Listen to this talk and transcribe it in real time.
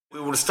We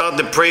will start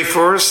the pray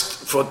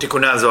first for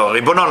תיקוני הזוהר.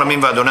 ריבון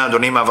העולמים ואדוני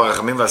אדונים אב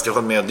הרחמים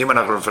והסליחות מיידים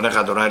אנחנו לפניך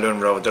אדוני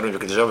אלוהינו ולאבותינו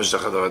וקדשנו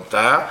ושתך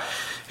תורתה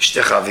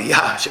אשתך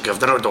אביה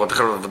שקרבתנו לתורתך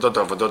ולעבודות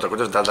העבודות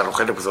הקודש ונתת לנו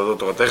חלק בסודות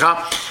תורתך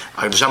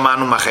הקדושה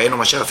מענו מחיינו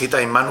מה שעשית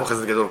עמנו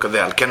חסד גדול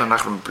כזה על כן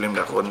אנחנו מפלים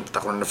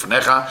תחתונים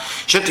לפניך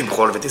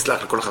שתמחול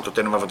ותסלח לכל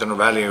חטאותינו ואבותינו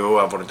ואל יהיו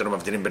עוונותינו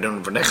מבדילים בינינו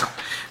לבניך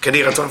כן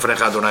יהי רצון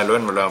לפניך אדוני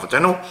אלוהינו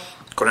ולאבותינו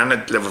כונן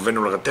את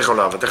לבבנו לרתך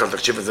ולאהבתך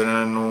ותקשיב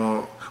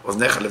אזנינו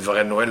אוזניך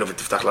לברנו אלו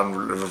ותפתח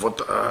לנו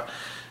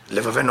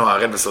לבבנו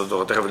הערל בסודות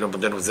תורתך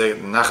ולמודנו זה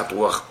נחת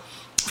רוח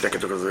פלקת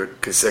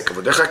כיסא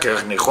כבודיך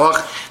כרך ניחוח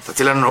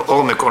תציל לנו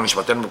אור מקור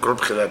נשמתנו בכל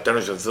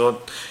בחילתנו של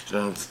זאת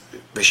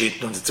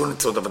ושיתנוצצו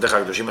נצרות עבדיך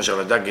הקדושים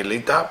אשר לדע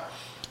גילית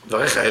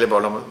דבריך אלה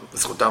בעולם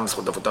זכותם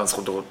זכות אבותם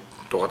זכות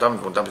תורתם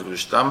ותמותם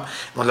וקדושתם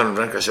מאוד לנו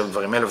לבן כאשר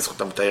דברים אלה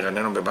וזכותם תאיר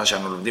עינינו במה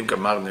שאנו לומדים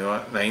כמר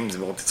נעים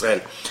זמירות ישראל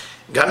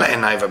גן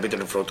לעיניי והביט על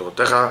נפלאות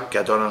תורתך, כי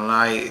אדון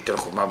אדוני ייתן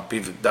חוכמה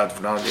בפיו ודעת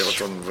ונאמר לי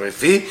רצון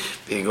ורפי,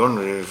 ויגון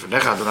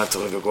לפניך אדוני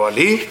צורך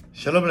וגואלי.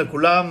 שלום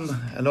לכולם,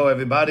 hello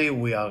everybody,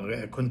 we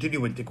are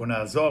continuing with תיקוני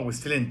הזוהר,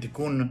 we're still in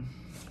תיקון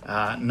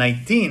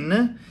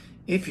 19.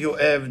 If you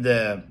have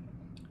the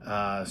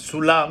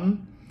סולם,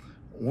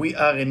 we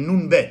are in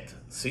נון ב',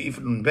 סעיף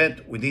נון ב'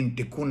 within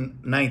תיקון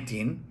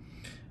 19,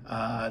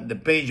 the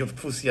page of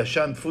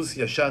דפוס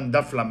ישן,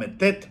 דף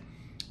ל"ט,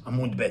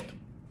 עמוד ב'.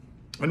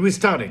 And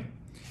we're starting.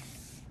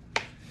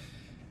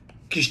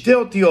 כשתי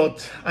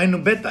אותיות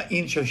היינו בית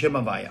העין של שם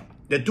הוויה.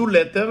 The two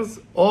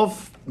letters of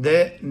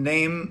the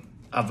name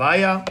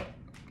הוויה,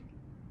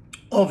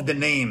 of the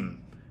name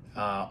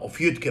of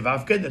י'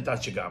 כו' the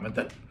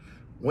Tetragrammaton.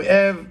 We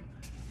have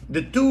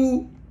the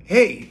two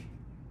hey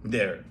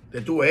there.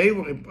 The two hey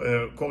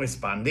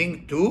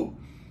corresponding to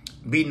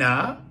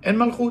בינה and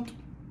מלכות.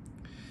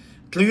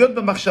 תלויות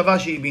במחשבה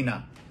שהיא בינה.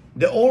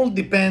 The all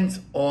depends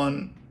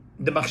on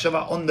the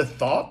מחשבה, on the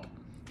thought,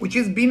 which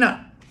is בינה.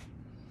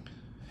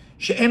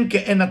 שאין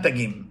כאין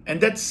התגים.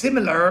 And that's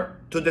similar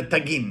to the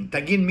tagin.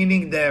 Tagin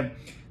meaning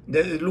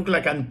they look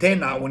like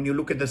antenna when you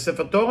look at the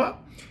Sefer Torah.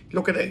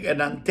 Look at an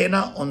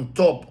antenna on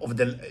top of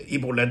the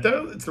Hebrew letter.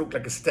 It looks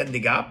like a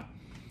standing up.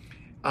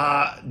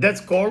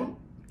 That's called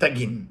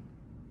tagin.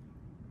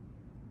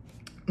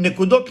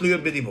 נקודות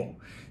תלויות בדיבור.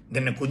 The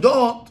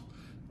נקודות,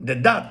 the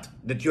dot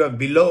that you have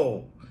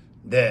below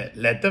the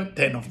letter,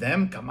 10 of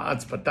them,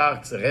 קמץ, פתח,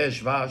 קצרה,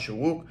 שווה,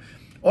 שורוק,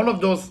 all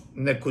of those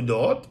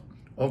נקודות,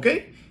 okay?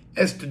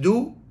 has to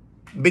do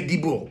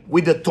בדיבור,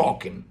 with the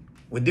talking,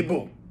 with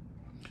דיבור.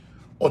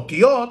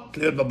 אותיות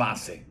תלויות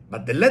במעשה,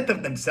 but the letter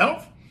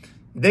themselves,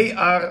 they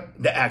are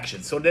the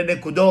action. So the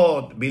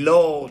נקודות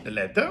below the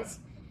letters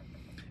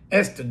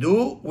has to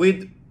do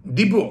with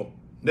דיבור,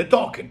 the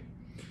talking.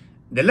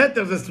 The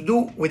letters has to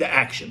do with the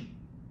action.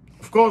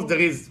 Of course, there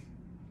is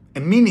a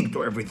meaning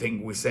to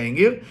everything we're saying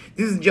here.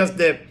 This is just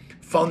the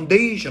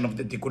foundation of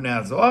the תיקוני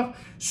הזוהר.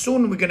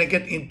 Soon we're going to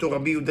get into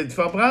רבי יהודה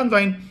דפר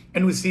ברנדווין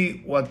and we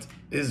see what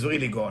is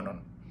really going on.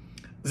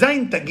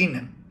 Zayin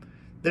taginim.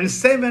 There is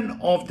 7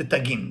 of the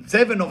tagin,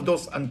 7 of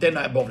those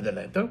antenna above the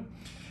letter.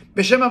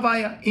 בשם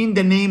הוויה, in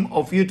the name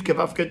of י'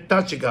 כו'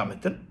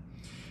 Tetragrammaton.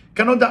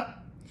 כנודע,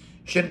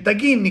 של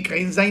תגין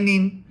נקראים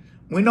זיינים.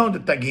 We know the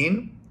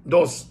tagin,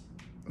 those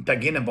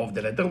tagin above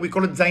the letter, we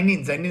call it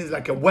זיינים. זיינים is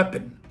like a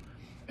weapon,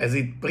 as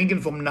it bringing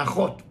from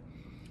נחות,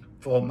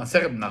 from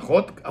מסכת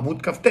נחות,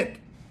 עמוד כ"ט.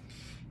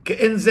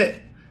 כאין זה,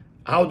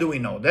 how do we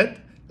know that?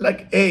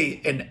 Like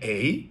A and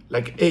A,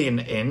 like A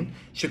and N,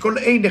 שכל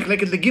A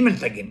נחלקת לג'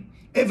 תגין.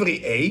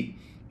 Every A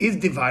is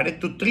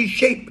divided to 3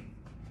 shape.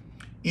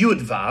 י'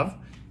 ו',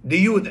 the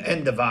י'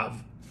 and the ו'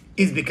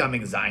 is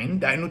becoming זין,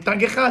 דהיינו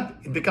תג אחד,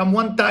 it become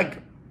one tag.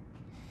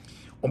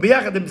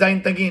 וביחד הם זין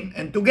תגין,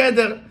 and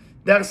together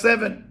they are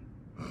 7.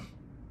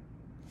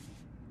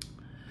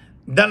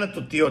 דלת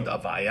אותיות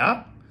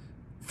הוויה,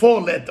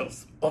 4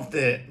 letters of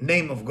the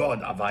name of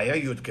God הוויה,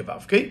 י'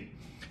 כו'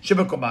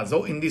 שבקומה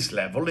זו, in this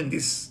level, in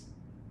this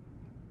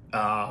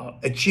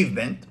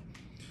achievement,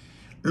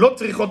 לא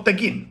צריכות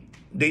תגין.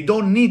 They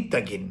don't need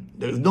תגין.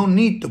 There is no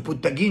need to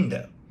put תגין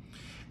there.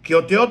 כי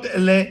אותיות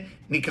אלה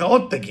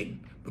נקראות תגין.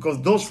 Because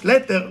those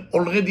letters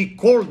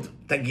already called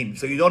תגין.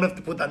 So you don't have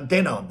to put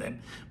antenna on them.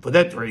 For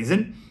that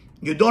reason,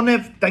 you don't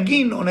have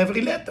תגין on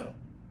every letter.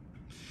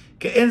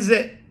 כאין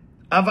זה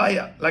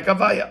הוויה, like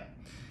הוויה.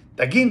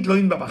 תגין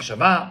תלויים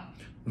במחשבה.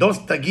 Those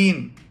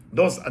תגין,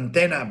 those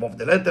antenna above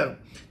the letter,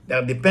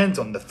 that depends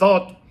on the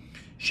thought.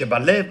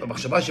 שבלב,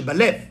 במחשבה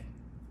שבלב,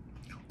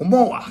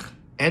 ומוח,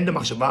 and the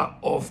מחשבה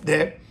of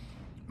the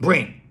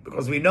brain.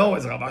 Because we know,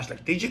 as Rav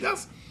Ashlag teaching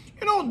us,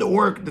 you know, the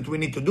work that we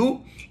need to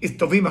do is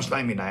טובים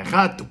השניים מן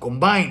האחד, to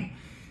combine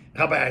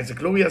Rabbi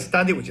Isaac Luria's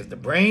study, which is the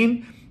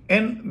brain,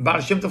 and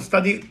Baal Shem Tov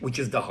study, which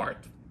is the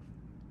heart.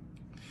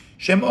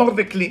 שם אור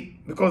וכלי,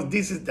 because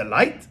this is the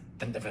light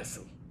and the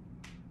vessel.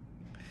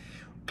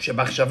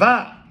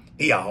 כשמחשבה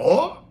היא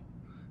האור,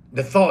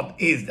 the thought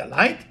is the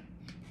light,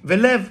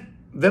 ולב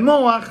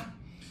ומוח,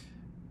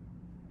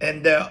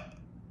 and the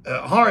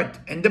heart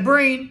and the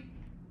brain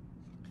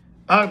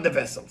are the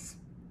vessels.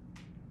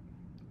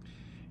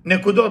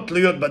 נקודות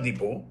תלויות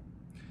בדיבור.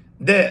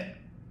 the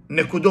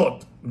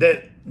nekudot,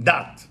 the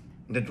dot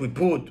that we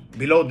put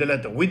below the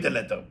letter, with the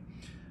letter,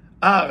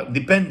 are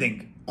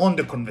depending on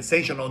the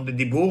conversation, on the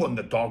dibur, on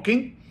the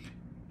talking,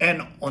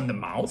 and on the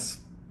mouth.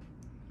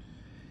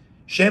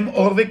 Shem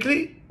or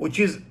vekli, which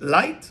is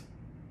light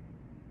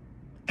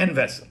and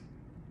vessel.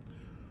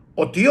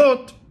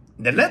 Otiyot,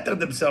 the letter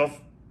themselves,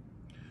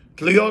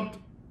 תלויות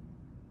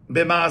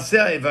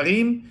במעשה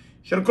האיברים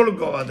של כל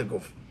גורת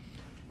הגוף.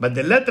 But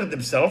the letter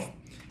themselves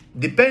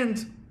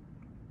depend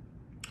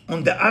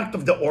on the act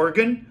of the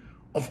organ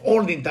of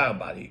all the entire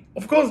body.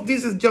 Of course,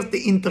 this is just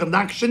the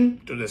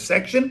introduction to the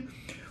section.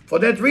 For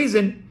that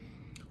reason,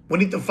 we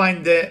need to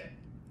find the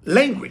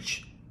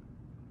language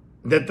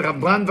that Rav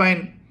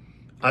Brandwein,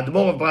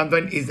 Admor of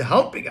Brandwein, is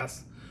helping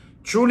us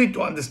truly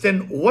to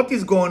understand what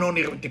is going on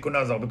here with Tikkun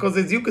HaZohar. Because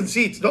as you can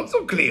see, it's not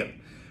so clear.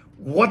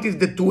 What is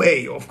the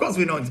 2A? Of course,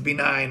 we know it's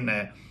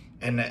Binah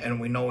and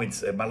we know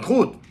it's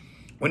Malchut.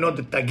 We know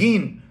the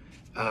Tagin,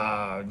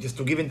 just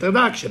to give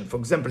introduction. For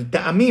example,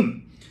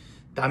 Ta'amim.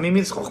 Ta'amim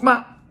is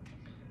Chokhmah.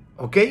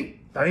 Okay?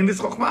 Ta'amim is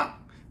Chokhmah.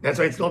 That's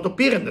why it's not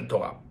appear in the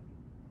Torah.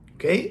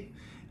 Okay?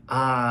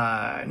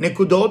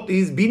 Nekudot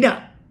is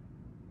Binah.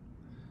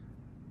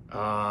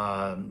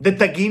 The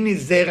Tagin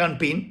is Zeir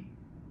Anpin.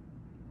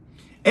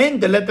 And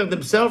the letter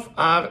themselves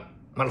are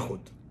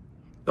Malchut.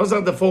 Those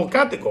are the 4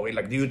 categories,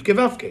 like the Yud Ke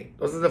Vav Ke.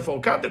 Those are the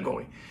 4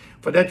 categories.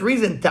 For that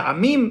reason,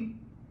 Ta'amim,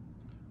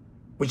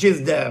 which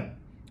is the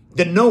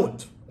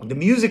note, or the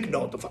music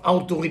note of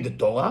how to read the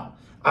Torah,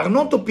 are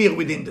not appear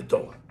within the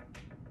Torah.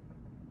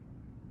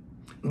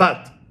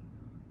 But,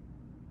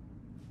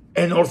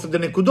 and also the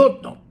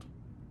Nekudot note.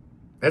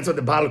 That's what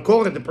the Baal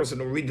Korah, the person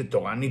who read the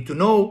Torah, need to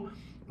know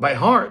by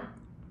heart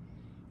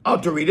how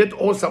to read it,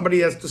 or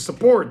somebody has to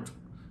support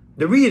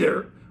the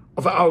reader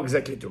of how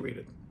exactly to read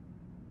it.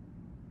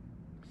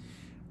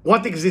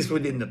 What exists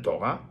within the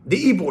Torah? The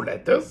Hebrew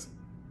letters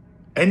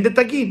and the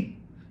Tagin,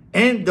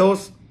 and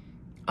those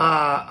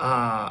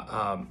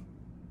antenna,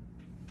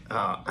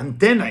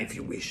 if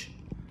you wish,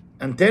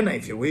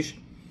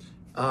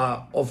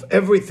 of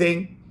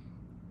everything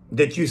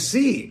that you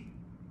see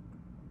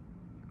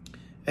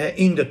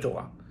in the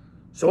Torah.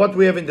 So what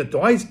we have in the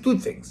Torah is 2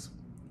 things.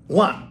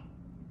 One,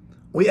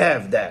 we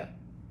have the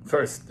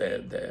first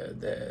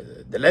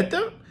the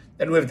letter,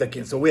 and we have the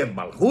kin. So we have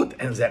Malchut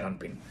and Zeir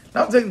Anpin.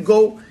 Now let's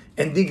go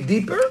and dig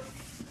deeper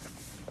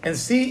and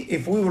see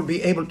if we will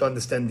be able to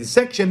understand this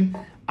section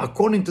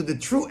according to the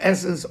true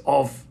essence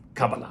of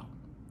Kabbalah.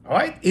 All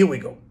right, here we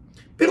go.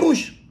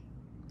 פירוש.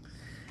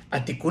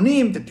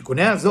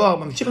 תיקוני הזוהר,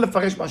 ממשיך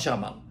לפרש מה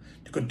שאמר.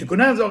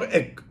 תיקוני הזוהר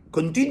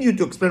continue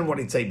to explain what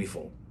it said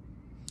before.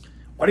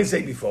 What it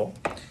said before?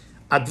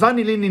 אדוון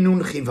אלין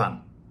נינון חיוון,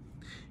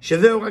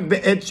 שזהו רק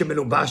בעד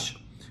שמלובש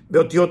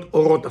באותיות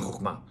אורות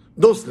החוכמה.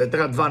 Dos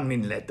letter, Advan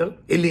mean letter,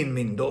 Elin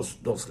mean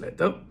dos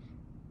letter.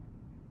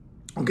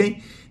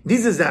 Okay?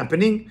 This is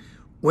happening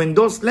when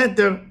dos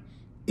letter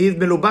is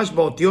melubash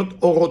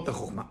באותיות אורות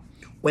החוכמה.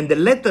 When the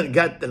letter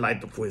got the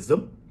light of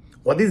wisdom,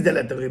 what is the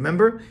letter?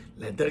 Remember?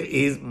 Letter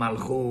is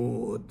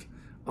Malchut.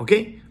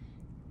 Okay?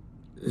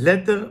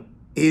 Letter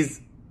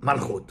is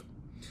Malchut.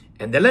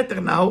 And the letter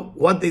now,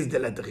 what does the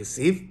letter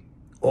receive?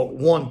 Or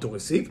want to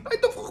receive?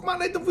 Light of Chokhmah,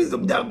 light of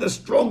wisdom. They are the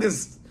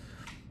strongest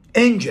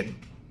engine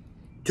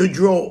to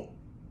draw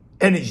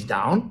energy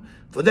down.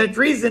 For that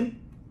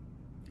reason,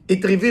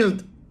 it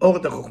revealed Or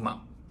HaChokhmah.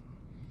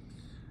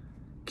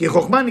 כי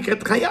חוכמה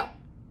נקראת חיה.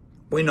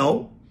 We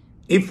know,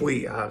 if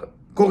we are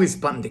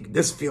corresponding, the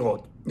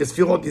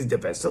sphirot is the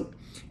vessel,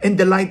 and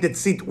the light that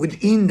sits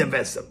within the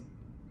vessel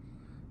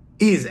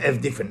has a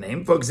different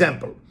name. For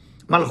example,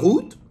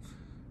 Malchut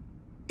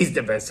is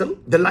the vessel.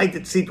 The light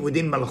that sits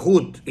within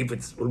Malchut, if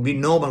it will be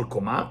normal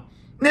Komah,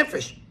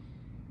 Nefesh.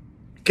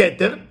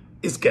 Keter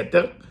is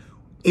Keter.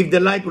 If the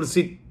light will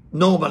sit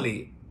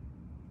normally,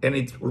 and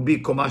it will be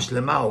Komah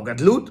Shlema or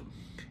Gadlut,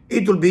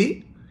 it will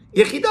be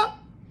Yechidah.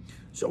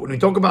 So when we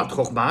talk about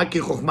Chokhmah, כי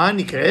חוכמה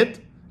נקראת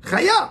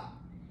חיה.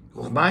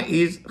 Chokhmah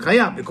is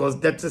חיה, because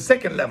that's the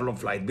second level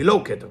of light,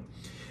 below Keter.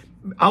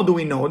 How do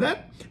we know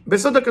that?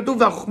 בסוד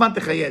הכתוב, והחוכמה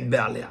תחיה את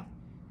בעליה.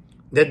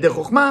 That the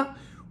Chokhmah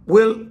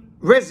will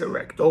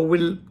resurrect, or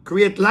will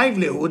create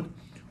livelihood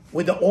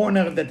with the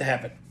owner that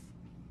have it.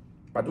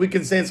 But we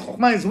can say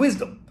Chokhmah is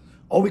wisdom.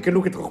 Or we can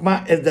look at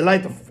Chokhmah as the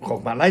light of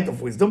Chokhmah, light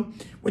of wisdom,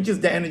 which is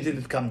the energy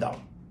that comes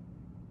down.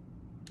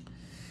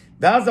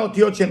 ואז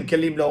האותיות שהן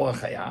כלים לאור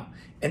החיה,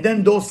 and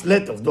then those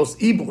letters, those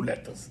Hebrew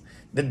letters,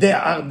 that they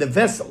are the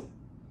vessel.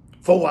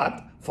 For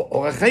what? For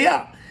Or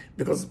HaChaya.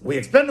 Because we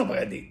explained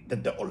already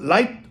that the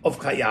light of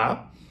Chaya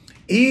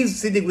is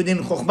sitting within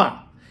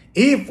Chokhmah.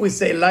 If we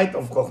say light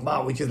of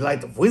Chokhmah, which is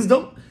light of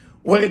wisdom,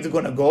 where it's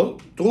going to go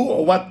through,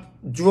 or what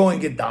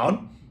drawing it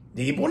down?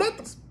 The Hebrew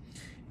letters.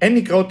 הן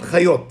נקראות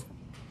חיות.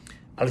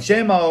 על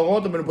שם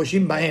האורות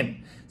המלבושים בהן.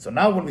 So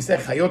now when we say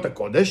חיות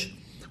הקודש,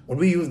 when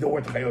we use the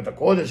word Chayot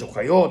HaKodesh, or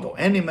Chayot, or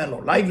animal,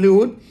 or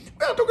livelihood,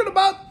 we are talking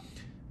about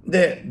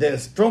the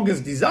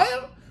strongest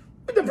desire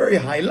with a very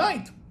high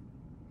light.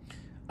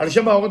 על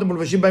שם האורות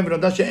המולבשים בהם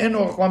ונודע שאין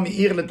אור החוכמה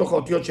מאיר לתוך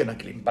האותיות של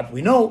הכלים. But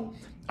we know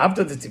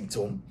after the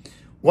Tzimtzum,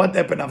 what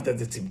happened after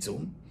the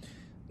Tzimtzum?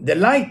 The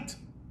light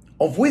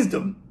of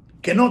wisdom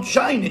cannot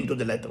shine into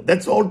the letter.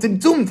 That's the whole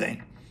Tzimtzum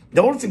thing.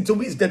 The whole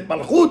Tzimtzum is that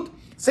Malchut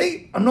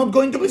say, I'm not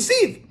going to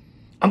receive.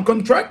 I'm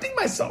contracting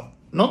myself,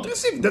 not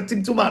receive. That's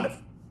Tzimtzum Aleph.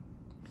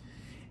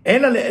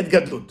 Ela le'et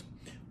gadlut.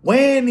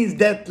 When is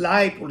that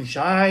light will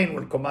shine,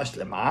 will komash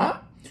lema?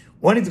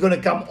 When it's going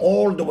to come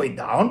all the way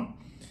down?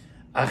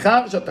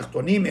 אחר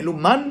שהתחתונים העלו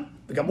מן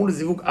וגמרו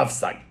לזיווג אף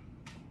סג.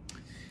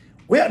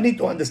 We need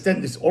to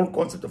understand this whole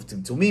concept of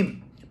צמצומים.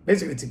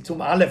 Basically,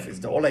 צמצום א' is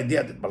the whole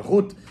idea that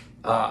מלכות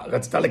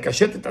רצתה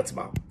לקשט את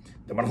עצמה.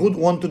 The מלכות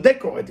want to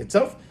decorate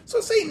itself,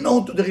 so say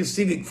no to the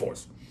receiving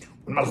force.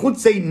 When מלכות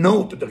say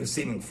no to the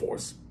receiving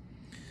force,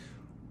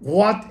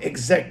 what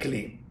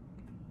exactly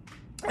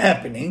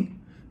happening?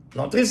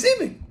 Not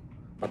receiving.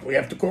 But we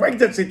have to correct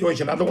that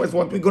situation, otherwise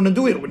what we're going to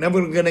do here? We're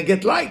never going to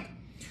get light.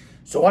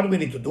 So what do we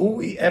need to do?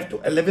 We have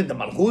to elevate the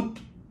Malchut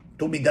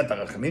to Midat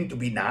HaRachamim, to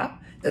Binah.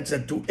 That's the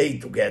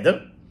 2A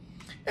together.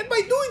 And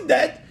by doing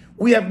that,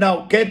 we have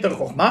now Keter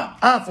Chochmah,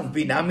 half of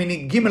Binah,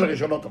 meaning Gimel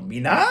Rishonot of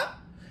Binah,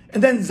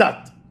 and then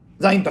Zat,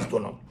 Zayin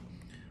Tachtonot.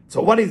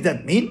 So what does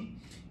that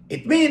mean?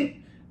 It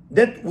means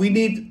that we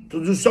need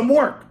to do some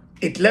work.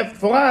 It left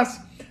for us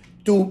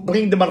to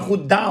bring the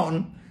Malchut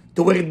down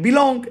to where it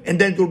belongs, and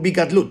then it will be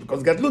Gadlut.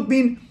 Because Gadlut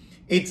means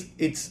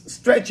it's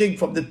stretching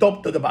from the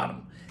top to the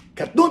bottom.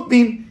 Katnut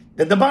means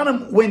that the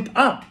bottom went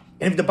up.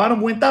 And if the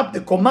bottom went up,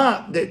 the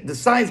Koma, the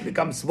size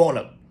becomes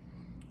smaller.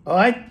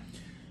 Alright?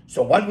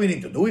 So what we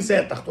need to do is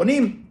say,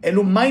 Tachtonim,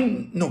 elu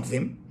maim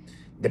nukvim,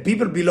 the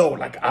people below,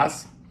 like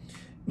us,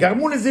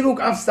 garmu leziluk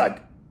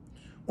afsag.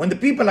 When the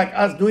people like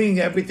us doing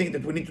everything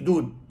that we need to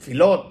do,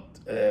 tfilot,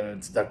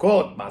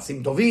 tzedakot,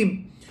 maasim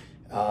tovim,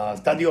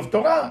 study of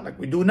Torah, like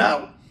we do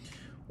now,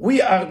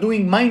 we are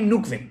doing maim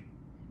nukvim.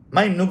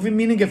 Maim nukvim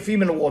meaning a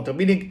female water,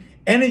 meaning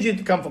energy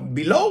to come from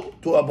below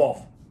to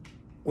above.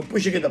 We're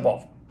pushing it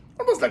above.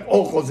 Almost like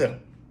Or Chozer.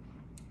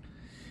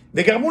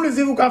 They garmu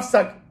lezivuk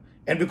afsak.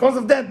 And because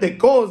of that, they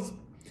cause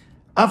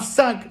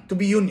afsak to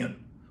be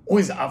union. Who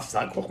is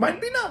afsak? Chochmah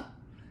and Binah.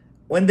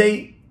 When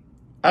they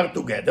are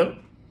together,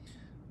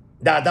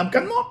 the Adam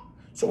Kadmon.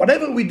 So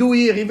whatever we do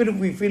here, even if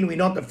we feel we're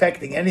not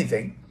affecting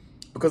anything,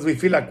 because we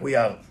feel like we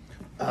are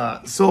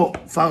so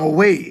far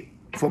away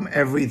from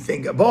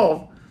everything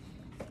above,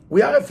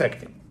 we are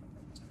affecting.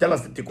 Tell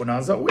us the Tikkun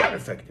Azar, we are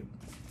affecting.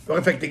 We're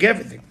affecting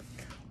everything.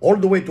 All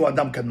the way to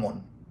Adam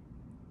Kadmon.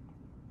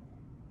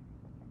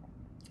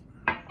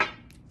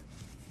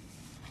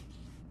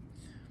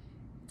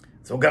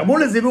 So גרמו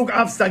לזיווג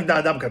אף סג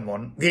דאדם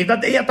קדמון,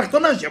 וירידת אי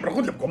התחתונה שהיא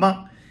מלכות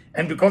למקומה.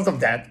 And because of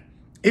that,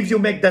 if you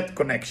make that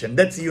connection,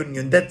 that's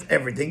union, that's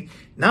everything,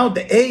 now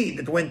the A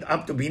that went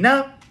up to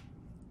Binah,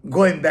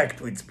 going back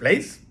to its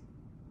place.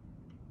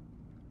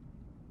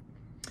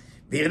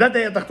 וירידת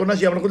אי התחתונה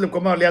שהיא מלכות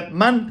למקומה עליית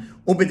מן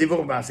ובדיבור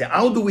ובמעשה.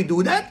 How do we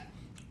do that?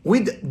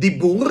 With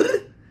דיבור,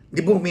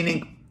 דיבור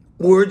meaning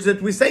words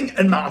that we're saying,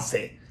 and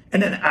מעשה,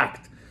 and an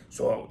act.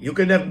 So you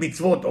can have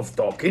mitzvot of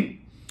talking,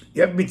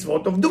 you have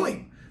mitzvot of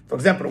doing. For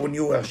example, when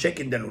you are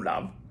shaking the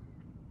lulav,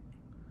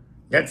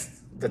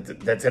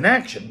 that's an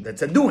action,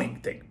 that's a doing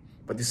thing.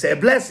 But you say a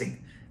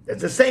blessing,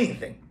 that's a saying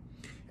thing.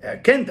 A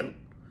candle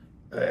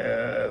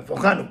for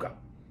Hanukkah,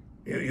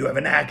 you have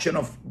an action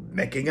of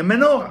making a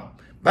menorah.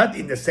 But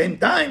in the same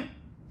time,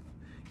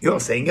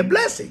 you're saying a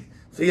blessing.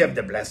 So you have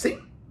the blessing,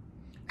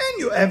 and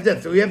you have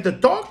that. So you have the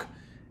talk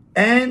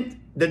and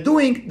the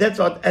doing. That's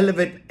what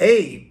elevate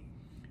A,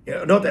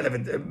 not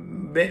elevate,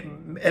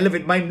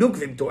 elevate my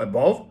nukvim to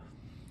above,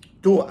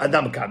 to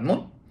Adam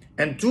Kadmon,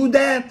 and to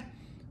that,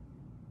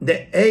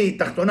 the A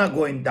Tachtona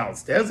going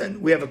downstairs,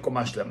 and we have a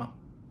Koma Shlema.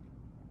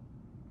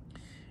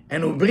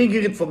 And we bring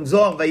it from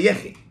Zohar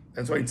Vayechi.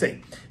 That's what it says.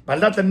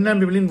 בעלת הנינן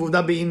בבלין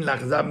ועובדה בעין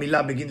לך, זה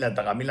המילה בגין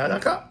להתרה, מילה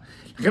לאחר.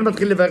 לכן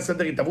מתחיל לבאר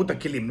סדר התהוות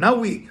הכלים.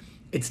 Now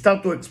it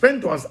starts to explain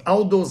to us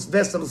how those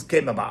vessels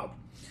came about.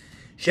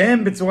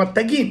 שהם בצורת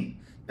תגין.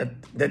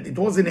 That it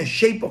was in a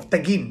shape of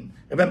תגין.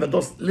 Remember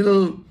those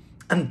little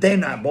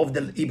antenna above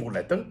the Hebrew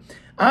letter.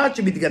 עד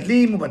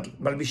שמתגדלים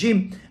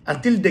ומלבישים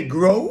until they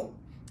grow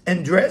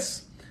and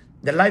dress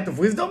the light of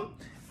wisdom,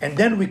 and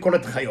then we call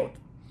it chayot.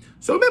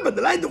 So remember,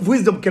 the light of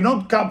wisdom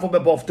cannot come from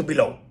above to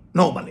below,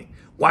 normally.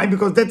 Why?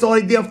 Because that's the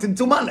idea of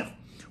Tzimtzum Aleph.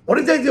 What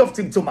is the idea of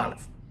Tzimtzum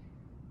Aleph?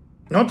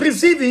 Not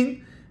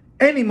receiving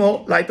any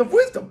more light of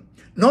wisdom.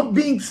 Not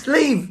being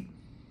slave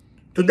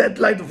to that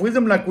light of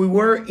wisdom like we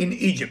were in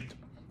Egypt.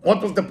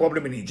 What was the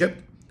problem in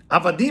Egypt?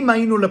 Avadim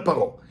hayinu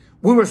leparo.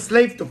 We were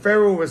slave to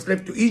Pharaoh, we were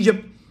slave to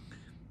Egypt.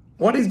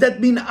 What does that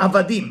mean,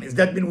 avadim? Does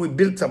that mean we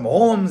built some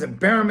homes and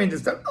pyramids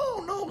and stuff?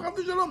 No,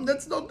 Chas Shalom,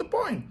 that's not the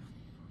point.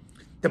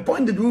 The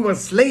point that we were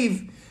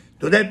slave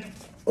to that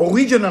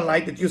original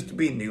light that used to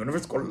be in the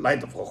universe called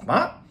light of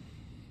Chokhmah.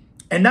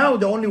 And now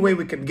the only way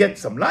we can get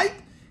some light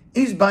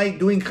is by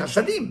doing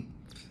chasadim.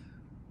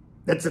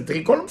 That's a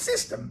three-column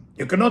system.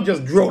 You cannot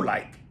just draw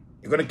light.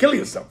 You're going to kill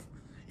yourself.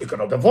 You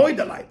cannot avoid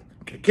the light.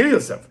 You can kill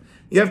yourself.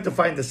 You have to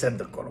find the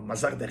center column,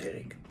 Masach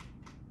Dechirik.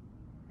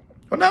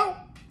 So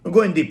now, we're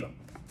going deeper.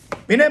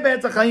 והנה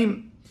בעץ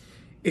החיים,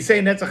 he say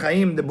in Netzach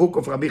Chaim, the book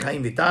of Rabbi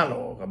Chaim Vital,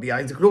 or Rabbi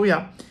Isaac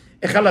Luria,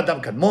 Echal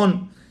Adam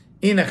Kadmon,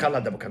 in Echal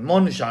Adam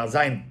Kadmon, שער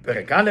זין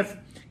פרק א',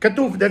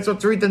 כתוב, that's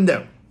what's written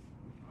there.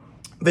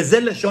 וזה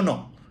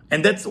לשונו,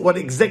 and that's what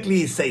exactly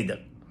he say there.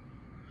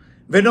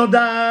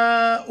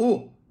 ונודע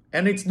הוא,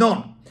 and it's known,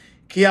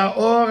 כי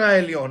האור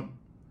העליון,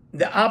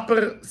 the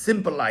upper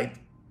simple light,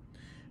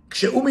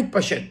 כשהוא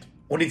מתפשט,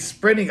 when it's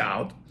spreading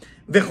out,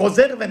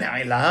 וחוזר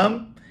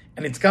ונעלם,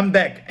 and it's come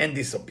back and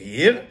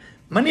disappear,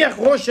 מניח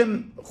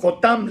רושם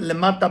חותם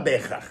למטה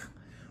בהכרח.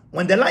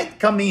 When the light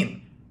come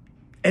in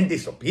and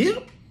disappear,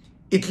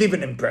 it leave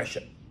an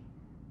impression.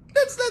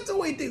 That's the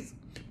way it is.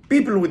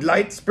 People with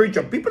light,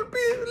 spiritual people,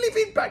 leave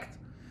impact.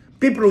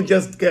 People who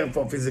just care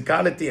for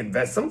physicality and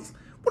vessels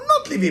will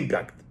not leave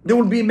impact. They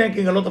will be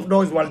making a lot of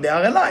noise while they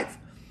are alive.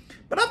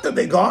 But after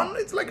they're gone,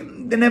 it's like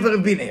they never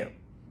have been here.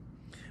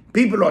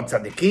 People who are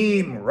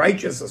tzaddikim,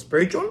 righteous or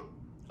spiritual,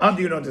 how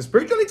do you know they're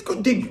spiritual? It's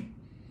continue.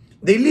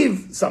 They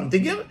leave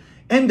something here,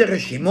 and the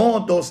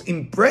reshimot, those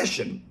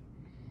impression,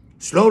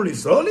 slowly,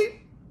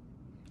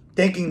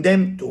 taking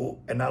them to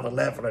another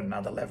level,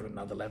 another level.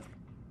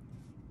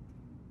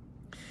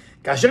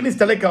 כאשר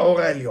נסתלק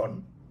האור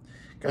העליון,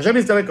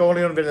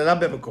 ונעלם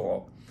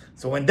במקורו,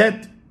 so when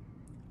that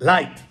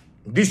light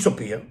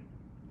disappear,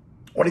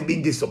 what is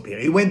being disappear?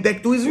 He went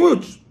back to his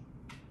roots.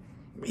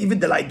 Even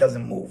the light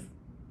doesn't move.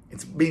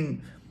 It's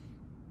been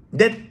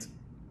that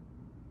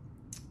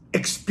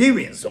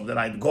experience of the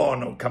light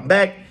gone or come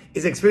back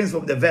is experience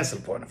from the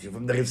vessel point of view,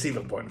 from the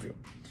receiver point of view.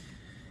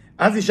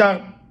 אז נשאר,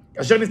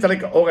 כאשר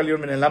נסתלק האור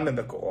העליון ונעלם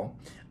במקורו,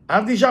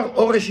 אז נשאר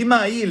אור רשימה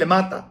ההיא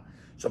למטה.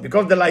 So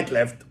because the light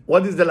left,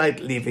 what is the light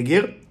leaving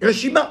here?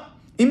 רשימה,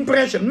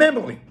 impression,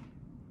 memory.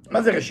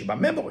 מה זה רשימה?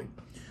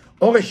 memory.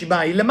 אור רשימה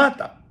ההיא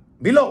למטה,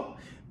 below.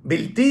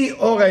 בלתי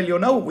אור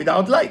העליון ההוא,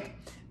 without light.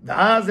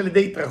 ואז על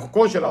ידי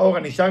התרחקו של האור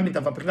הנשאר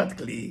מתהווה מבחינת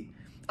כלי,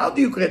 how do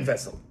you create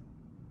vessel?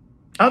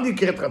 How do you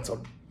create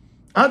רצון?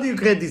 How do you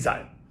create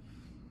desire?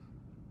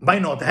 By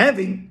not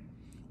having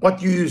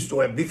what you used to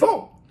have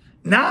before.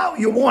 Now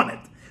you want it.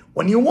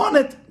 When you want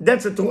it,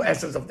 that's the true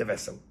essence of the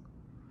vessel.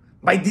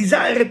 By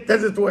desire it,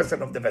 that's the true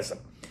essence of the vessel.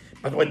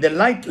 But when the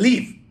light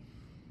leave,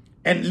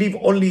 and leave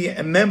only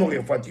a memory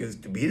of what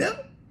used to be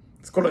there,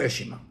 it's called a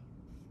רשימה.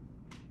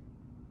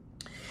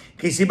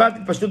 כי סיבת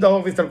התפשטות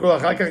האור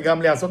והסתלקות אחר כך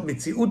גם לעשות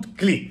מציאות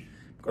כלי.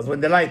 Because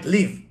when the light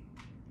leave,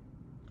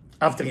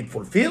 after it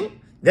fulfill,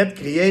 that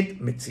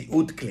create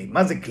מציאות כלי.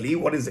 מה זה כלי?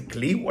 What is a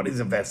כלי? What is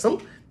a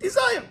vessel?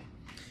 Desire.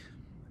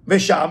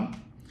 ושם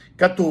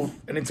כתוב,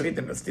 אני צריך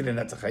לנסתיל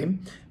לנצח חיים,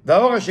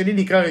 והאור השני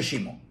נקרא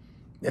רשימו.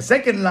 The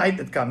second light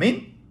that come in,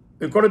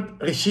 we call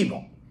it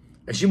רשימו.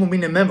 רשימו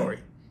mean a memory,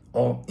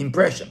 or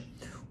impression.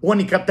 הוא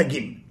נקרא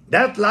תגין.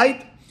 That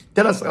light,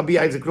 tell us רבי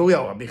אייזק לוריה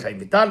או רבי חיים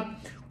ויטל,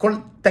 called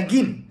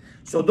תגין.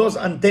 So those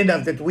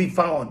antennas that we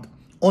found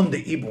on the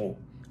Hebrew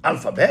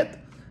alphabet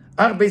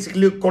are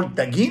basically called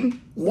tagin.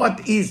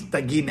 What is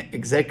tagin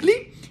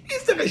exactly?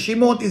 It's the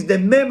reshimot, is the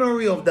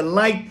memory of the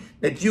light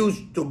that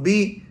used to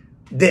be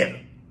there.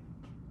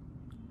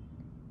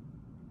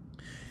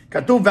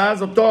 כתוב,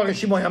 ואז אותו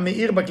הרשימו היה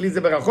מאיר בכלי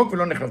זה ברחוק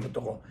ולא נכנס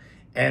בתוכו.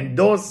 And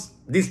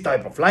this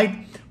type of light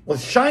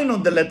was shine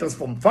on the letters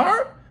from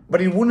far,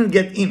 but it wouldn't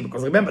get in.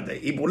 Because remember, the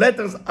Hebrew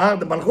letters are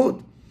the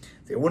malchut.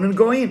 They wouldn't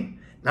go in.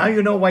 Now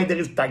you know why there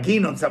is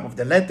tagin on some of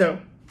the letter.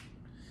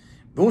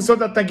 והוא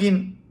סוד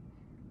התגין.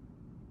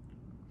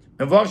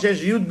 מבואר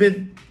שיש י'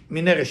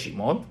 מיני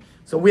רשימות.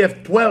 So we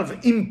have 12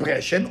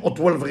 impression, or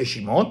 12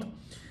 רשימות,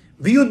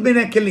 וי'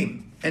 מיני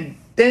כלים, and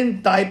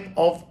 10 type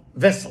of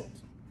vessels.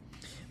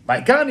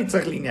 בעיקר אני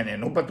צריך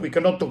לענייננו, but we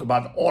cannot talk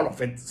about all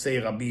of it, say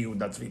רבי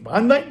יהודה צבי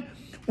ברנדאי.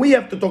 We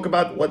have to talk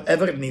about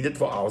whatever is needed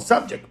for our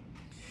subject.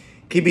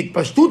 כי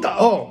בהתפשטות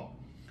האור,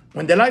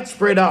 when the light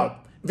spread out,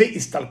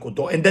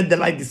 והסתלקותו, and then the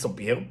light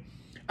disappear,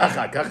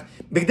 אחר כך,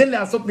 בכדי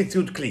לעשות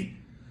מציאות כלי.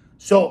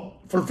 So,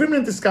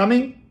 fulfillment is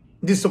coming,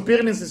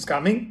 disappearance is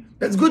coming,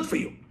 that's good for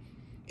you.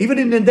 Even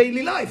in the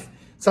daily life.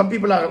 Some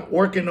people are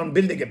working on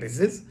building a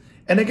business,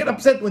 and they get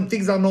upset when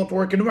things are not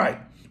working right.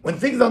 When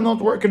things are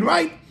not working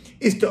right,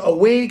 is to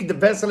awake the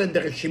vessel and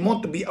the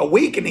reshimot to be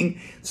awakening,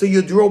 so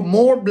you draw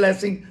more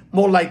blessing,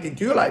 more light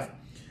into your life.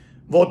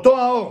 ואותו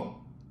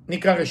האור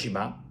נקרא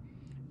רשימה,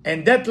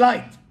 and that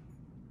light,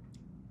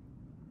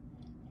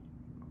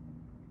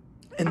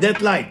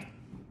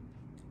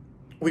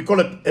 we call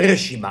it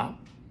reshima.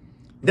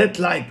 That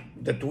light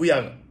that we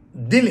are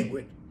dealing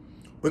with,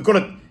 we call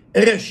it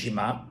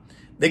reshima.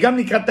 וגם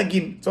נקרא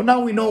תגין. So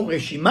now we know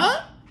רשימה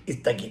is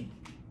תגין.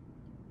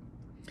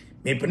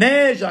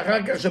 מפני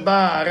שאחר כך שבא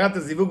הערת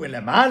הזיווג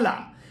מלמעלה,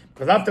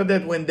 because after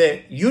that when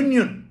the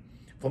union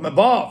from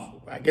above,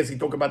 I guess he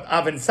talk about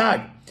אב and סג,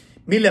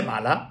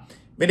 מלמעלה,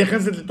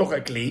 ונכנסת לתוך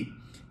הכלי,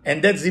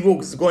 and that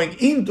זיווג is going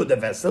into the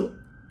vessel,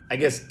 I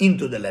guess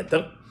into the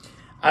letter,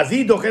 אז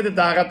היא דוחת את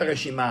הערת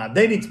הרשימה.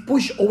 Then it's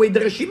push away the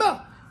רשימה.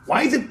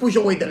 Why is it push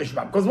away the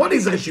רשימה? Because what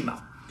is רשימה?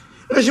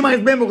 רשימה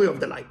is memory of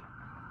the light.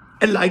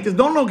 And light is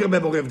no longer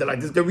memory of the light,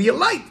 it's the real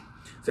light.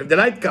 So if the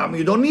light comes,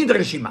 you don't need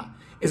רשימה.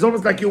 It's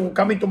almost like you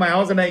come into my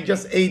house and I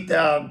just ate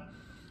a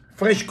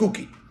fresh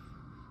cookie.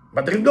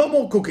 But there is no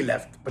more cookie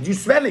left. But you're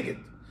smelling it.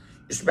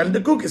 You smell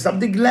the cookie.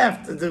 Something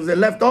left. There's a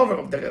leftover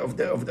of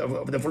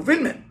the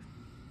fulfillment.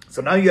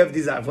 So now you have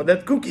desire for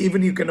that cookie,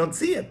 even you cannot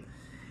see it.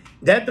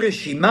 That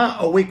reshima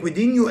awake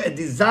within you a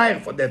desire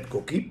for that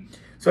cookie.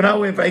 So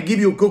now if I give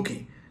you a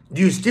cookie,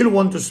 do you still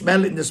want to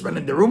smell in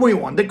the room, or you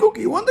want the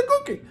cookie? You want the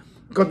cookie.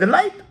 Because the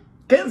light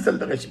cancels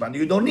the reshima.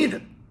 You don't need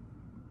it.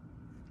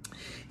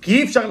 כי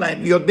אי אפשר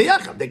להם להיות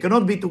ביחד. They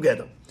cannot be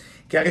together.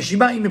 כי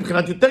הרשימה היא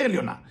מבחינת יותר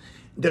עליונה.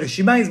 The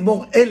רשימה is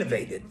more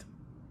elevated.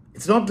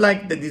 It's not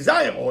like the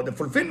desire or the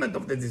fulfillment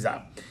of the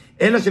desire.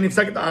 אלא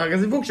שנפסק את הערה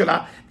הזיווג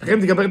שלה,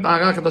 לכן תגבר את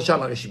הערה החדשה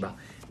לרשימה.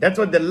 That's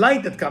why the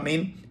light that come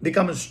in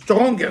becomes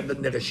stronger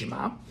than the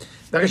רשימה.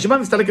 והרשימה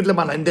מסתלקת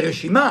למעלה. And the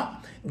רשימה,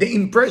 the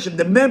impression,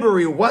 the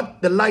memory of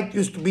what the light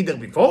used to be there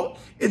before,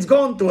 it's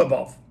gone to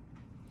above.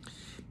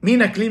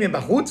 מן הכלי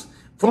מבחוץ,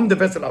 from the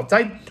vessel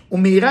outside,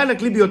 ומאירה אל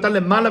הכלי בהיותה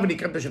למעלה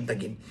ונקראת בשם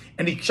תגין.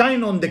 And it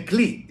shine on the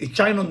כלי, it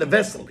shine on the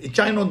vessel, it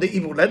shine on the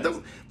Hebrew letters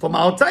from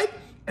outside,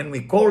 and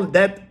we call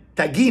that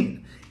תגין.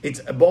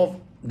 It's above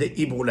the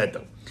Hebrew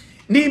letter.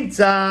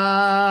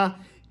 נמצא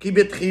כי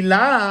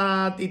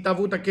בתחילת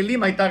התהוות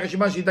הכלים הייתה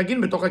רשימה שהיא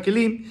תגין בתוך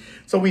הכלים.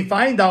 So we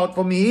find out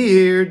from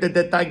here that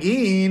the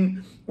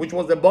תגין, which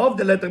was above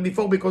the letter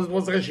before because it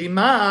was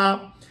רשימה,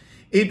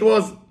 it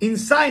was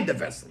inside the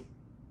vessel.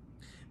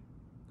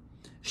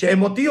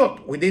 שהן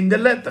אותיות, within the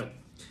letter.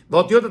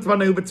 והאותיות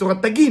עצמן היו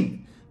בצורת תגין.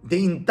 The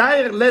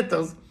entire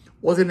letters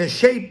was in a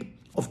shape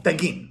of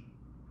תגין.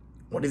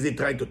 What is he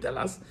trying to tell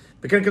us?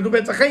 וכן כתוב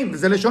בעץ החיים,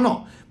 וזה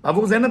לשונו.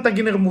 בעבור זה אין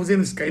התגין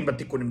הרמוזים נזכרים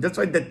בתיקונים. That's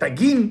why the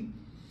תגין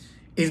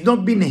is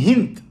not been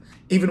hint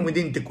even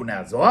within תיקוני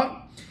הזוהר.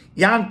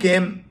 יען כי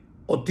הם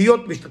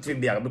אותיות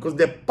משתתפים ביחד. Because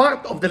they're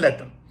part of the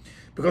letter.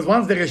 Because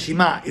once the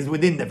רשימה is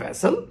within the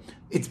vessel,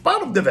 it's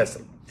part of the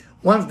vessel.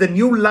 Once the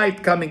new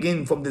light coming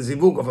in from the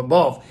zivug of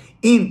above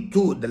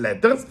into the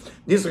letters,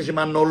 this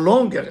reshima no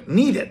longer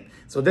needed.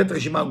 So that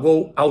reshima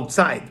go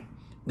outside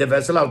the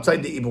vessel,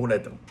 outside the Hebrew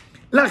letter.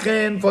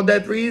 לכן, for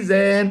that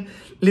reason,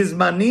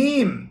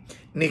 לזמנים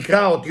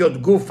נקרא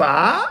אותיות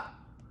גופה.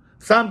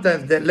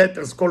 Sometimes the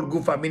letters called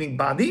גופה meaning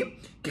body,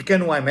 כי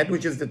כן הוא האמת,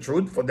 which is the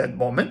truth for that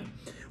moment.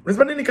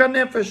 ולזמנים נקרא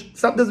נפש.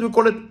 Sometimes we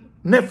call it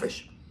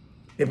נפש.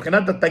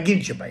 מבחינת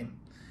התגין שבהם.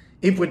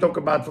 If we talk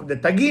about from the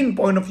תגין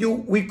point of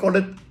view, we call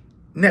it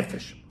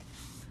נפש.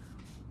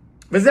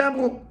 וזה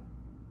אמרו.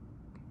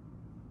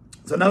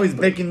 So now he's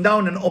breaking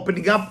down and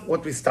opening up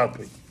what we start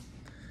with.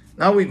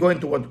 Now we go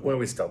into where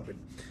we start with.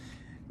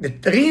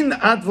 נתרין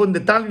עד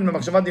ונדטלין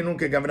במחשבה דינון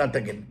כגוונה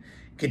תגין.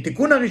 כי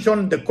תיקון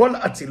הראשון לכל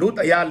אצילות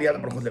היה עליית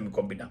המלכות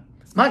למקום בינה.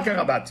 מה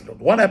קרה באצילות?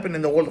 What happened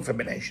in the world of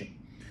emanation?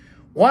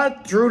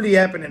 What truly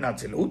happened in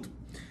אצילות?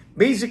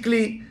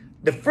 Basically,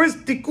 the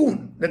first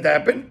תיקון that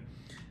happened,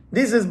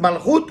 this is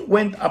Malchut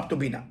went up to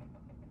Bina.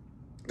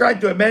 Try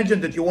to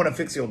imagine that you want to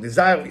fix your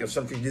desire, your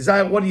selfish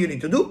desire. What do you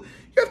need to do?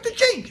 You have to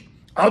change.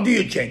 How do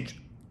you change?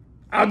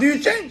 How do you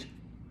change?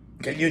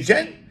 Can you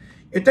change?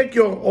 You take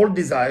your old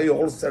desire, your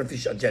old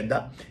selfish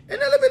agenda, and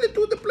elevate it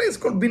to the place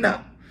called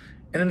Bina.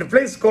 And in the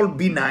place called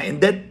Bina, in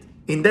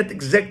that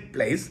exact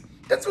place,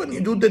 that's when you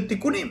do the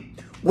tikkunim.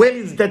 Where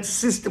is that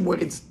system where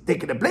it's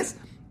taking a place?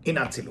 In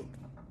Atzilut.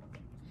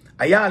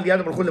 היה עליית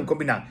המלכות למקום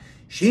בינה,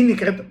 שהיא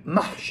נקראת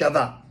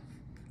מחשבה,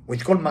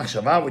 which called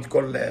מחשבה, which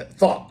called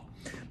thought.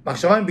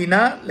 מחשבה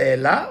מבינה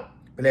לאלה,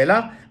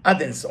 ולאלה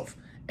עד אינסוף.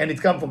 And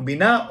it comes from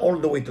בינה all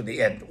the way to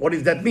the end. What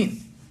does that mean?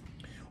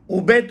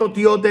 ובית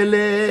אותיות אלה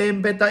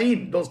הם בית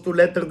העין. Those two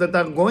letters that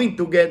are going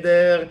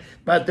together,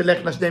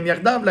 ותלכנה שניהם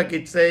יחדיו,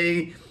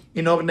 לקיצי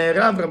אינור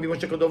נערב, רבי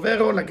משה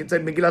קדוברו, לקיצי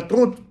מגילת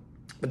רות,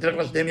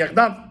 ותלכנה שניהם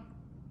יחדיו.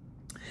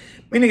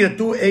 Meaning the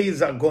two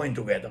A's are going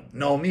together.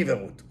 נעמי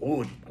ורות.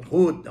 רות,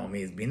 מלכות,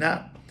 נעמי is בינה.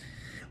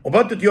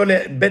 ובית אותיות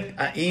לבית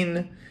העין,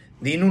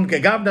 דהינון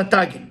כגבנה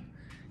תגין.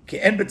 כי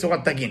אין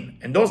בצורת תגין.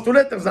 And those two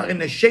letters are in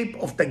the shape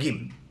of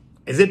תגין.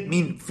 Does it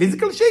mean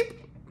physical shape?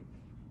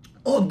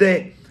 Or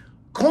the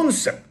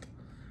concept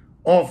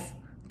of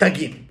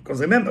תגין? Because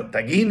remember,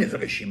 תגין is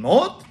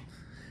רשימות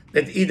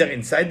that either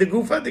inside the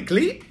גופה, the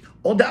כלי,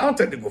 or the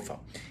outside the גופה.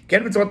 כי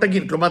אין בצורת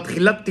תגין, כלומר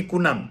תחילת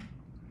תיקונם.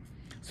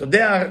 So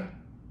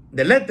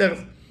the letters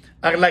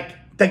are like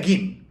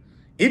תגין.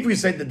 If we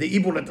say that the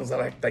Hebrew letters are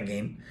like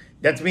תגין,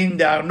 that means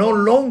they are no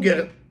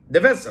longer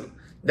the vessel.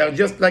 They're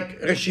just like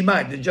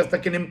רשימה, they're just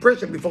like an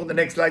impression before the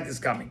next light is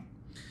coming.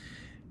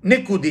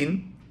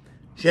 נקודין,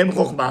 שהם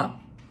חוכמה,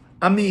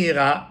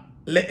 המאירה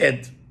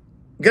לעת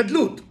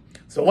גדלות.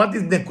 So what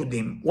is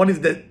נקודים? What is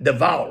the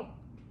vowel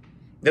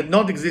that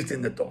not exist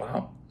in the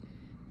Torah?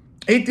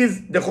 It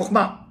is the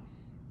חוכמה.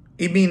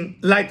 It means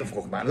light of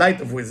חוכמה,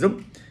 light of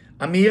wisdom.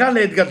 המאירה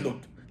לעת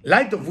גדלות.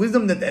 Light of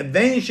wisdom that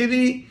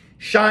eventually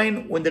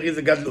shine when there is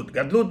a gadlut.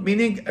 Gadlut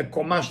meaning a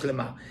קומה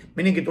שלמה.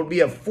 Meaning it will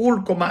be a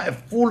full קומה, a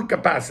full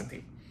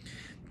capacity.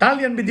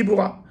 Talian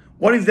b'dibura.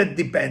 What is that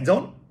depends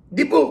on?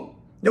 Dibur.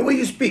 The way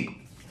you speak.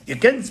 You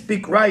can't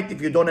speak right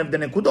if you don't have the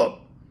nekudot.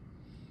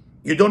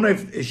 You don't know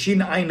if shin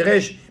ayin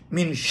resh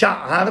means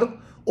sha'ar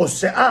or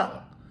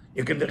se'ar.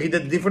 You can read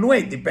it a different way.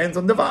 It depends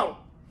on the vowel.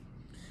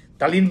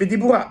 תלין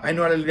בדיבורה,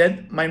 היינו על ידי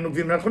מים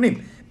נוקבים ונכונים.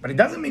 But it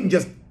doesn't mean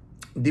just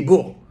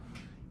דיבור.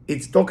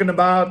 It's talking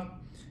about,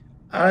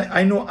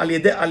 היינו על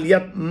ידי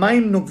עליית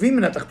מים נוקבים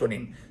מן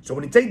התחתונים. So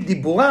when it says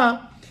דיבורה,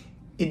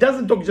 it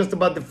doesn't talk just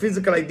about the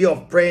physical idea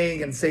of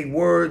praying and saying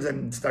words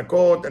and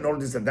stakot and all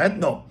this and that.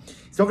 No.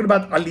 It's talking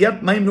about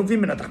עליית מים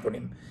נוקבים מן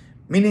התחתונים.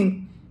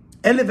 Meaning,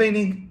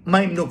 elevating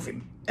מים נוקבים.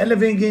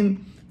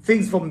 Elevating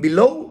things from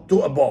below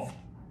to above.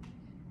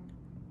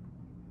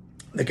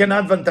 וכן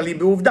אדוון תלוי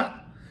בעובדה.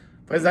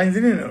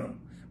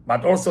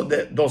 But also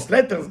those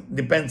letters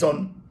depends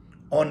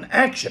on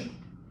action.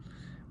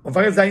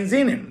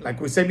 Like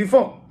we said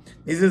before,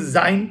 this is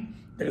Zain.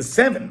 There is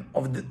 7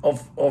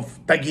 of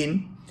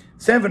tagin,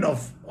 7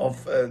 of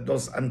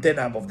those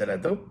antenna above the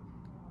letter.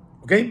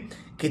 Okay?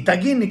 כי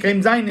tagin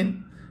נקראים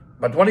זיינין.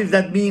 But what does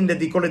that mean that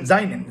they call it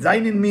זיינין?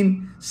 זיינין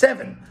mean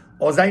 7,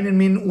 or זיינין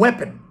mean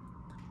weapon.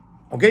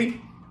 Okay?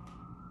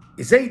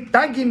 You say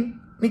tagin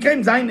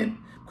נקראים זיינין.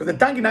 Because the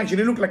tagin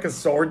actually look like a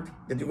sword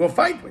that you go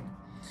fight with.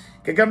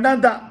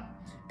 כגבנדה,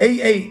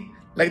 AA,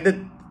 like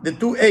the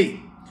 2A,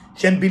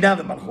 שהן בינה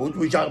ומלכות,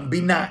 which are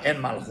בינה and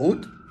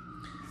מלכות,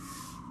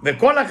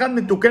 וכל אחת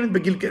מתוקנת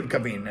בגיל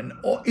כבין, and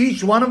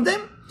each one of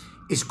them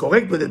is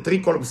correct with the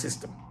 3-column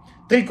system.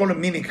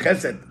 3-column meaning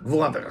חסד,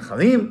 גבורה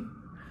ורחמים.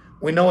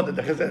 We know that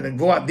the חסד and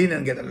גבורה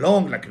didn't get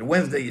along, like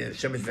Wednesday,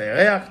 שמש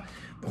וירח,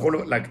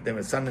 like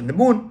the sun and the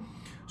moon.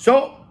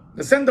 So,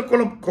 the center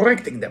column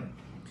correcting them.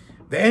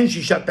 ואין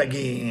שישה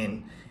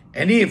תגין,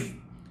 and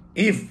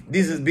if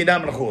this is בינה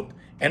מלכות,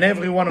 and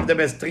every one of them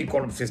has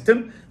 3-column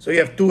system, so you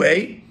have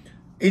 2A,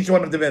 each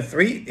one of them has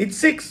 3, it's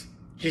 6.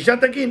 שישה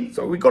תגין,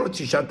 so we call it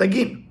שישה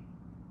תגין.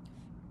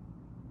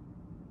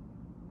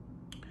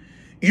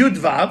 יוד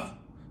וו,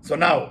 so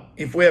now,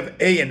 if we have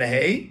A and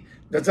A,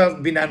 that's our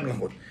בינה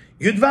מלכות.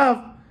 יוד וו,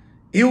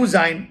 יו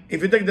זין,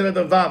 if you take the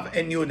letter וו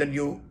and יוד and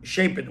you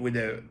shape it with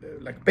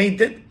like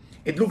paint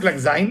it looks like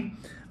זין,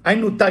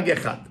 היינו תג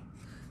אחד.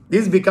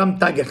 This become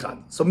tag אחד.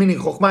 So meaning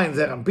חוכמה and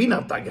זרע אנפין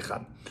are tag אחד.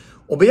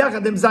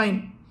 וביחד הם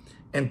זין.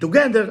 And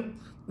together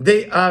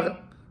they are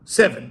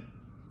 7.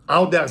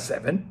 How they are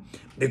 7?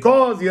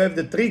 Because you have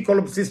the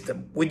 3-column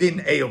system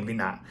within A of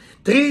Binah.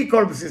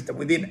 3-column system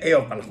within A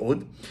of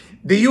Malchut.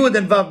 The Yud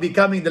and Vav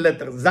becoming the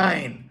letter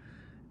Zayin.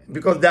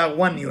 Because they are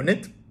one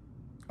unit.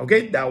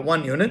 Okay? They are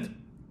one unit.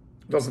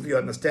 Those of you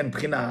understand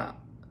Bchina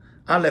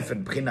Aleph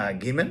and Bchina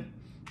Gimel.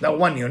 They are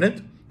one unit.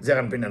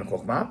 Zerah Anpin and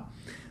Chokhmah.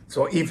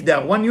 So if they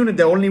are one unit,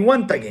 there are only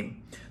one tagim.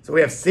 So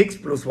we have 6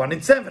 plus 1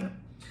 is 7.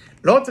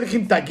 לא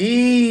צריכים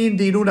תגין,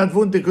 דהינו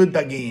נדבון תקראו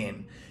תגין.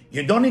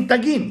 You don't need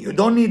תגין. You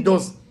don't need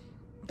those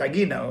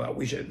תגין, I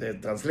wish they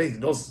translate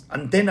those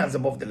antennas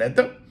above the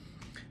letter,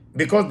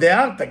 because they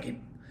are תגין.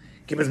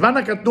 כי בזמן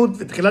הקטנות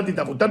ותחילת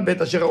התהוותן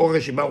בעת אשר האור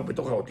הרשימה הוא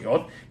בתוך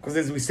האותיות, because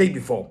as we say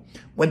before,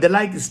 when the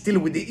light is still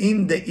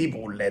within the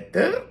Hebrew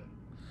letter,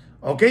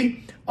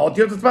 okay,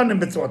 האותיות עצמן הן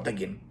בצורת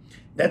תגין.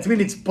 That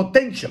means it's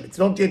potential, it's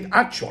not yet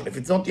actual. If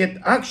it's not yet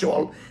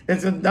actual, then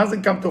it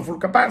doesn't come to full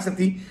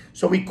capacity.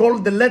 So we call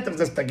the letters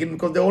as tagin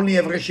because they only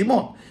have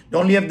reshimot. They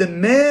only have the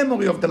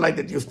memory of the light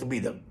that used to be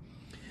there.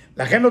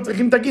 לכן לא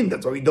צריכים תגין,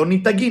 that's why we don't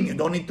need תגין. You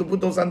don't need to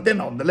put those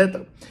antenna on the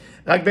letter.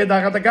 רק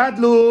בדרגת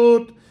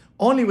הגדלות,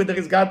 only when there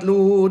is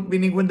גדלות,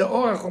 meaning when the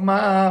אור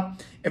החומה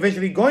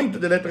eventually going to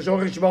the letter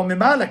שאור הרשימה הוא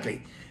ממעלה כלי.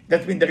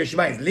 That means the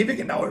רשימה is living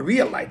and now a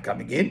real light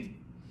coming in.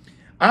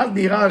 אז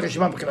נראה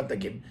הרשימה מבחינת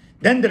תגין.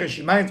 Then the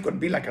רשימה is going to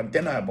be like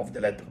antenna above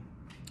the letter.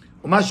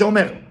 ומה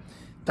שאומר,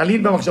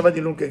 תלין במחשבה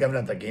דילון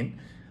כגמלת תגין,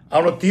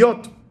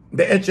 האותיות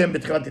בעת שהן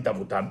בתחילת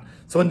התהוותן,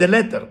 so in the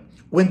letter,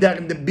 when they are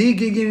in the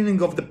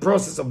beginning of the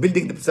process of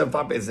building themselves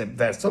up as a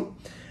vessel,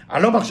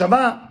 הלא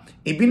מחשבה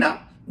היא בינה,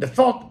 the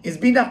thought is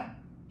בינה.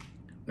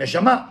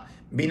 נשמה,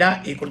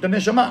 בינה equal to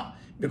נשמה,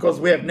 because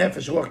we have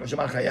נפש, רוח,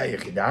 נשמה, חיה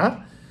יחידה,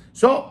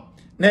 so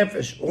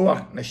נפש, רוח,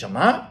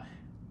 נשמה,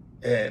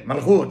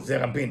 מלכות,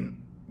 זרע אנפין,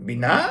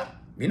 בינה,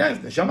 בינה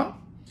is נשמה.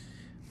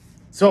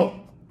 So,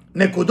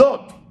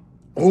 נקודות,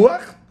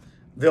 רוח,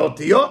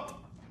 ואותיות,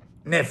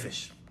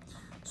 נפש.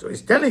 So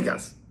he's telling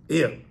us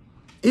here,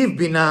 if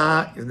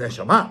בינה is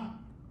נשמה,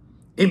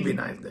 if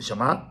בינה is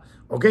נשמה,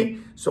 okay?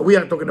 So we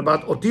are talking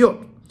about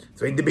אותיות.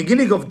 So in the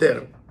beginning of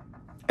their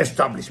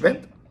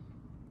establishment,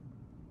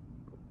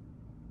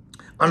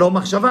 הלא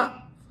מחשבה,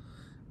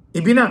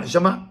 היא בינה,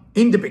 נשמה.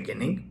 In the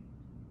beginning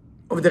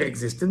of their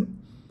existence,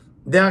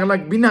 they are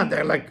like בינה, they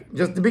are like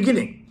just the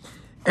beginning.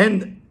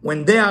 And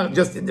when they are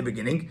just in the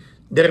beginning,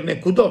 their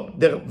nekudot,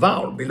 their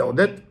vowel below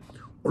that,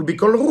 will be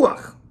called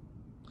ruach.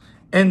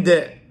 And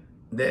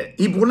the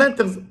Hebrew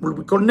letters will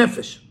be called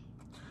nefesh.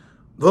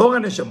 ואור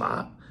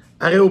הנשמה,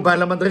 הרי הוא בא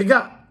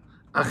למדרגה,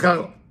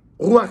 אחר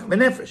רוח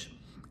ונפש.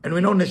 And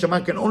we know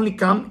נשמה can only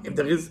come if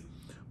there is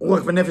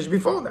רוח ונפש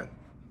before that.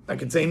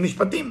 like it's in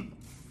משפטים.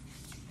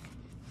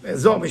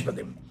 זוהר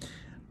משפטים.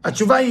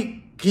 התשובה היא,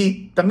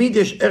 כי תמיד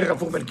יש ערך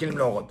הפוך בין כלים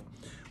לאורות.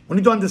 We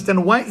need to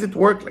understand why does it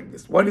work like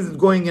this? Why is it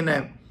going in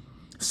a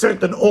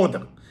certain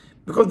order?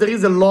 Because there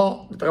is a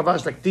law that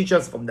Ravash like teach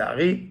us from the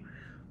Ari,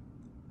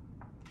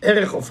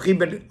 ערך הופכי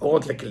בין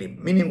אורות לכלים.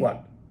 Meaning what?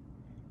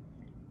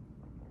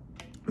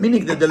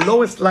 meaning that the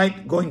lowest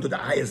light going to the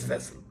highest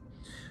vessel.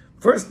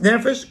 First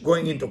nefesh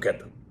going into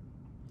Keter.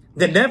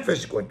 Then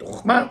nefesh going to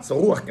Chokhmah,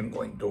 so Ruach can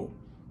go into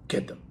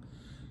Keter.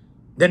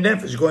 Then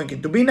nefesh going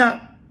into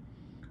Bina,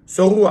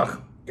 so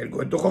Ruach can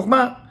go into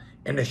Chokhmah,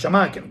 and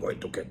Neshama can go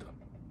into Keter.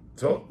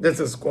 So this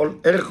is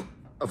called Erech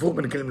Afuch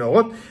Ben Kelim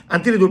Leorot,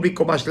 until it will be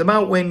Koma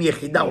Shlema, when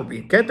Yechida will be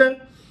in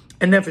Keter,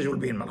 and nefesh will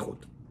be in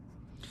Malchut.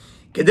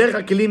 כדרך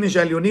הכלים יש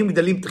העליונים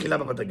גדלים תחילה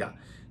במדרגה.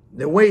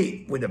 The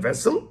way with the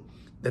vessel,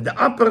 that the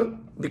upper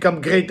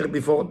become greater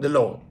before the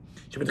lower.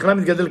 שבתחילה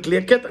מתגדל כלי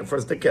הכתר,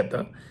 first the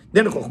כתר,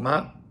 then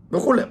חוכמה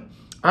וכולי.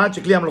 עד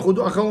שכלי המלכות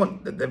הוא האחרון.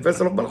 The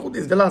vessel of מלכות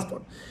is the last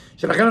one.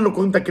 שלכן אנחנו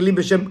קוראים את הכלים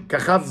בשם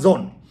ככף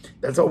זון.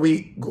 That's how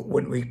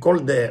when we call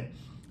the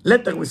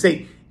letter, we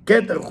say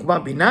כתר, חוכמה,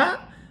 בינה,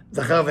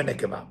 זכר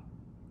ונקבה.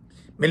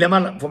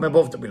 מלמעלה, from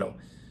above to below.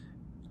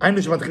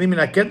 היינו שמתחילים מן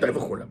הכתר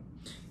וכולי.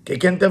 כי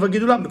כן טבע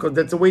גידולם, because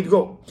that's the way to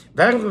go.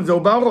 והערך זהו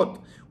באורות.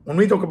 When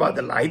we talk about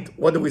the light,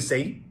 what do we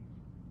say?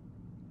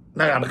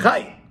 נרן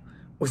חי.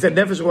 We said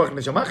נפש רוח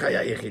נשמה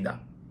חיה יחידה.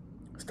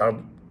 Start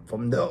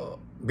from the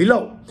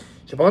below.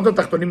 שפרות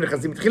התחתונים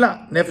נכנסים בתחילה,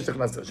 נפש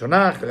נכנס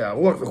ראשונה, אחרי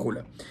הרוח וכו'.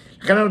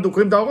 לכן אנחנו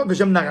קוראים את האורות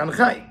בשם נרן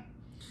חי.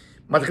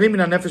 מתחילים מן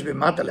הנפש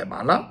במטה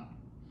למעלה,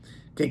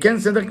 כי כן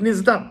סדר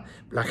כניסתם.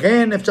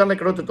 לכן אפשר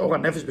לקרוא את אור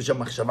הנפש בשם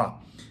מחשבה.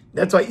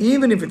 That's why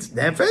even if it's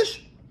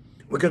נפש,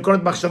 we can call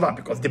it מחשבה,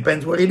 because it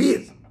depends where it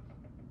is.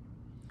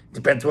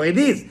 Depends where it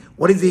is.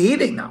 What is he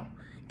eating now?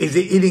 Is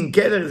he eating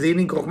keter? Is he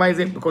eating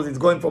חוכמה? Because it's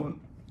going from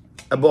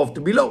above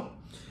to below.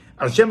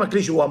 על שם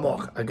הכלי שהוא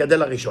המוח,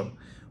 הגדל הראשון,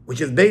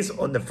 which is based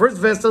on the first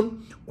vessel,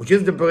 which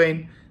is the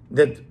brain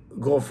that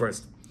grow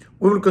first.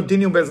 We will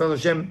continue בעזרת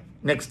השם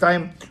next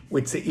time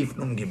with סעיף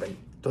נ"ג.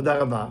 תודה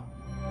רבה.